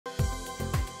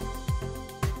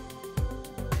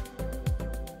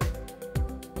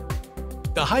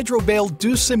The HydroBale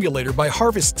Dew Simulator by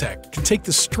HarvestTech can take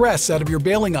the stress out of your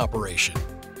baling operation.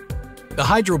 The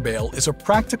HydroBale is a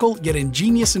practical yet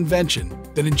ingenious invention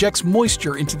that injects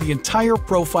moisture into the entire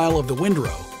profile of the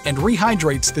windrow and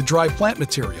rehydrates the dry plant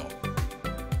material.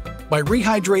 By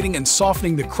rehydrating and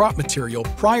softening the crop material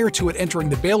prior to it entering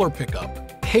the baler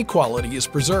pickup, hay quality is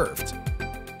preserved.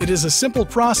 It is a simple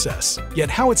process, yet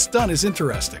how it's done is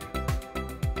interesting.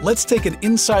 Let's take an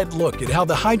inside look at how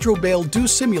the HydroBale Dew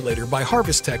Simulator by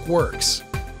HarvestTech works.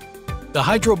 The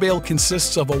HydroBale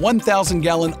consists of a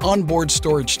 1,000-gallon onboard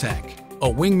storage tank, a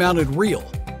wing-mounted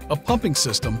reel, a pumping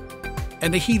system,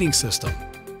 and a heating system.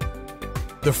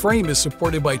 The frame is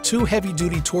supported by two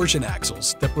heavy-duty torsion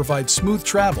axles that provide smooth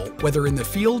travel whether in the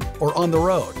field or on the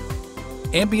road.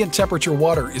 Ambient temperature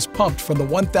water is pumped from the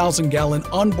 1,000-gallon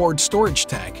onboard storage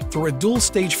tank through a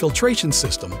dual-stage filtration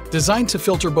system designed to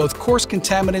filter both coarse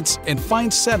contaminants and fine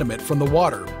sediment from the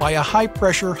water by a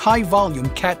high-pressure, high-volume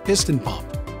cat piston pump.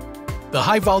 The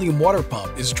high-volume water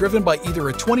pump is driven by either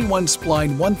a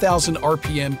 21-spline 1,000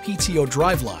 RPM PTO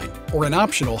driveline or an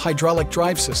optional hydraulic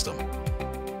drive system.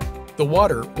 The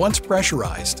water, once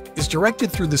pressurized, is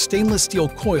directed through the stainless steel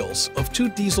coils of two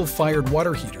diesel-fired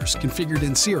water heaters configured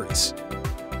in series.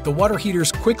 The water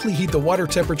heaters quickly heat the water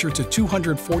temperature to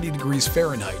 240 degrees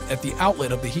Fahrenheit at the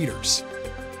outlet of the heaters.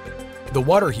 The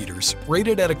water heaters,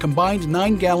 rated at a combined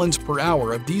 9 gallons per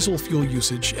hour of diesel fuel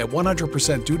usage at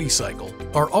 100% duty cycle,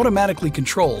 are automatically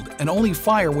controlled and only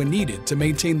fire when needed to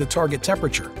maintain the target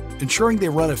temperature, ensuring they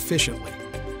run efficiently.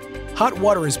 Hot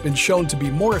water has been shown to be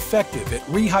more effective at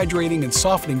rehydrating and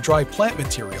softening dry plant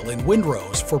material in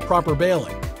windrows for proper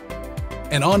baling.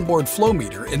 An onboard flow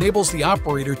meter enables the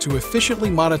operator to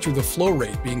efficiently monitor the flow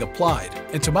rate being applied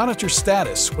and to monitor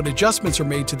status when adjustments are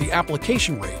made to the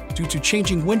application rate due to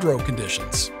changing windrow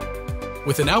conditions.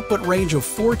 With an output range of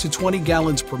 4 to 20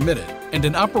 gallons per minute and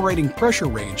an operating pressure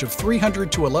range of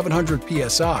 300 to 1100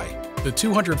 psi, the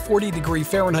 240-degree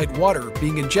Fahrenheit water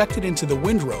being injected into the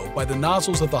windrow by the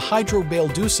nozzles of the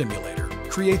HydroBale Dew Simulator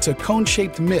creates a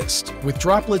cone-shaped mist with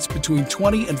droplets between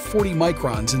 20 and 40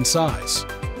 microns in size.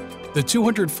 The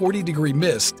 240-degree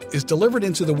mist is delivered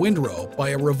into the windrow by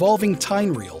a revolving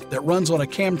tine reel that runs on a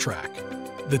cam track.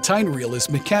 The tine reel is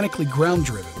mechanically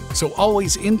ground-driven, so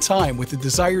always in time with the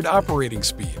desired operating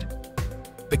speed.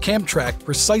 The cam track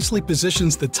precisely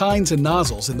positions the tines and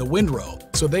nozzles in the windrow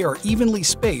so they are evenly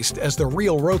spaced as the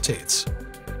reel rotates.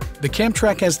 The cam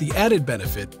track has the added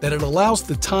benefit that it allows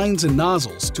the tines and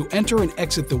nozzles to enter and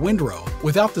exit the windrow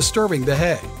without disturbing the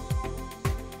hay.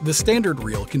 The standard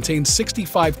reel contains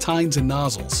 65 tines and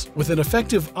nozzles with an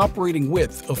effective operating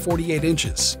width of 48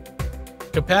 inches.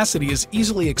 Capacity is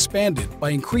easily expanded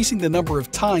by increasing the number of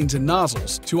tines and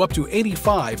nozzles to up to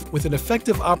 85 with an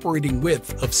effective operating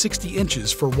width of 60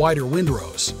 inches for wider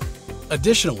windrows.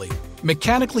 Additionally,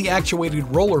 mechanically actuated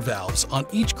roller valves on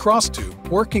each cross tube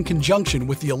work in conjunction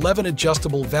with the 11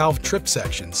 adjustable valve trip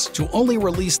sections to only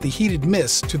release the heated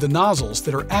mist to the nozzles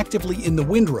that are actively in the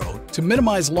windrow to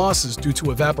minimize losses due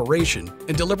to evaporation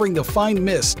and delivering the fine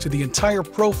mist to the entire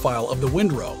profile of the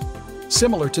windrow,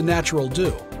 similar to natural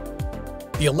dew.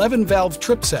 The 11 valve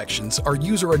trip sections are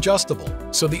user adjustable,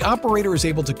 so the operator is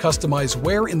able to customize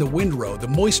where in the windrow the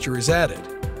moisture is added.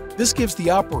 This gives the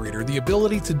operator the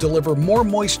ability to deliver more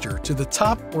moisture to the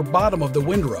top or bottom of the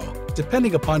windrow,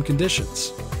 depending upon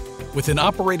conditions. With an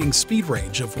operating speed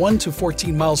range of 1 to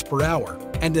 14 miles per hour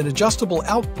and an adjustable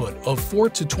output of 4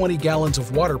 to 20 gallons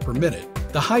of water per minute,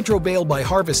 the HydroBale by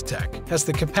HarvestTech has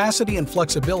the capacity and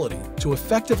flexibility to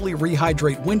effectively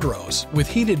rehydrate windrows with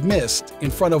heated mist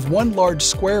in front of one large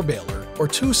square baler or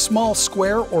two small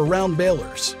square or round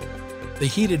balers. The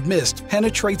heated mist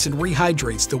penetrates and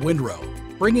rehydrates the windrow,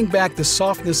 bringing back the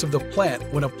softness of the plant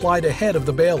when applied ahead of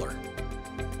the baler.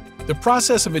 The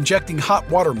process of injecting hot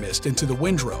water mist into the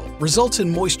windrow results in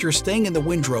moisture staying in the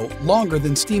windrow longer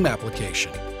than steam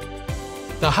application.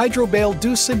 The HydroBale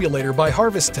Dew Simulator by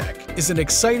HarvestTech is an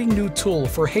exciting new tool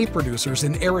for hay producers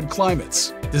in arid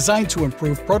climates, designed to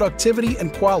improve productivity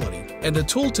and quality, and a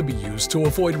tool to be used to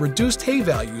avoid reduced hay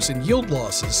values and yield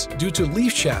losses due to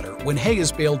leaf shatter when hay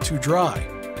is baled too dry.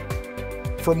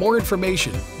 For more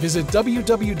information, visit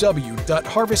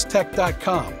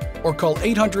www.harvesttech.com or call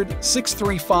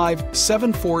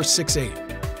 800-635-7468.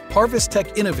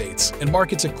 HarvestTech innovates and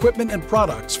markets equipment and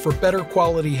products for better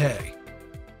quality hay.